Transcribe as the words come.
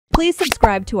Please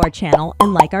subscribe to our channel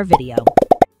and like our video.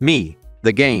 Me,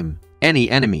 the game, any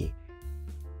enemy.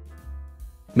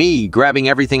 Me, grabbing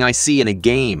everything I see in a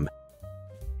game.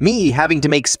 Me, having to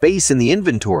make space in the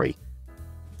inventory.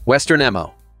 Western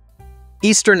ammo.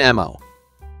 Eastern ammo.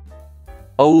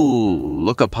 Oh,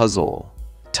 look a puzzle.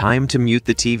 Time to mute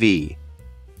the TV.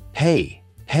 Hey,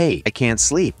 I can't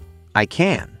sleep. I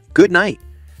can. Good night.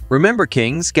 Remember,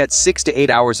 kings, get 6 to 8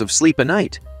 hours of sleep a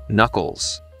night.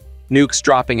 Knuckles. Nukes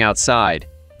dropping outside.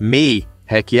 Me,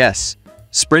 heck yes.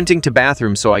 Sprinting to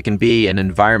bathroom so I can be an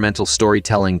environmental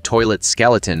storytelling toilet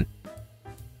skeleton.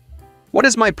 What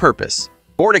is my purpose?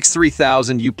 Bornix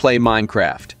 3000, you play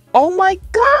Minecraft. Oh my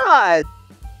god!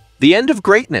 The end of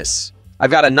greatness.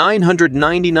 I've got a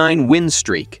 999 win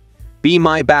streak. Be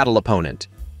my battle opponent.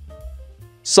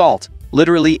 Salt.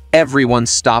 Literally everyone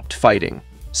stopped fighting.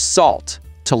 Salt.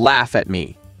 To laugh at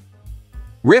me.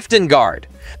 Rift and Guard.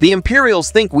 The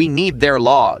Imperials think we need their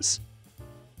laws.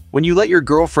 When you let your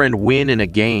girlfriend win in a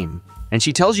game, and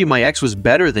she tells you my ex was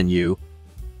better than you,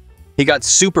 he got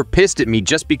super pissed at me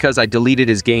just because I deleted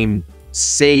his game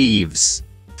saves.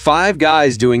 5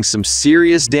 guys doing some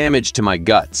serious damage to my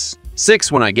guts.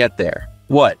 6 when I get there.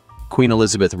 What? Queen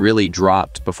Elizabeth really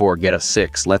dropped before get a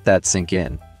 6. Let that sink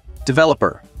in.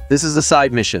 Developer. This is a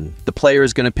side mission. The player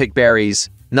is gonna pick berries.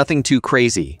 Nothing too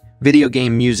crazy. Video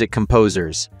game music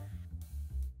composers.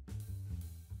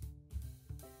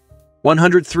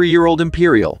 103-year-old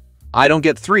Imperial. I don't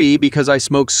get 3 because I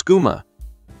smoke skooma.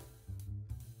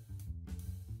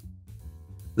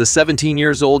 The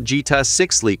 17-years-old GTAS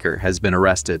 6 leaker has been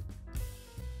arrested.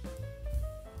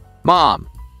 Mom,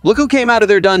 look who came out of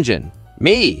their dungeon.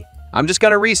 Me. I'm just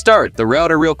gonna restart the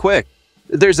router real quick.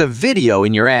 There's a video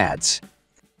in your ads.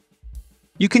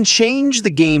 You can change the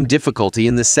game difficulty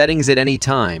in the settings at any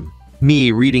time.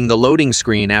 Me reading the loading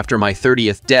screen after my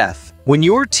 30th death. When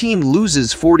your team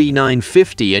loses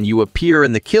 4950 and you appear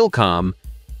in the kill comm,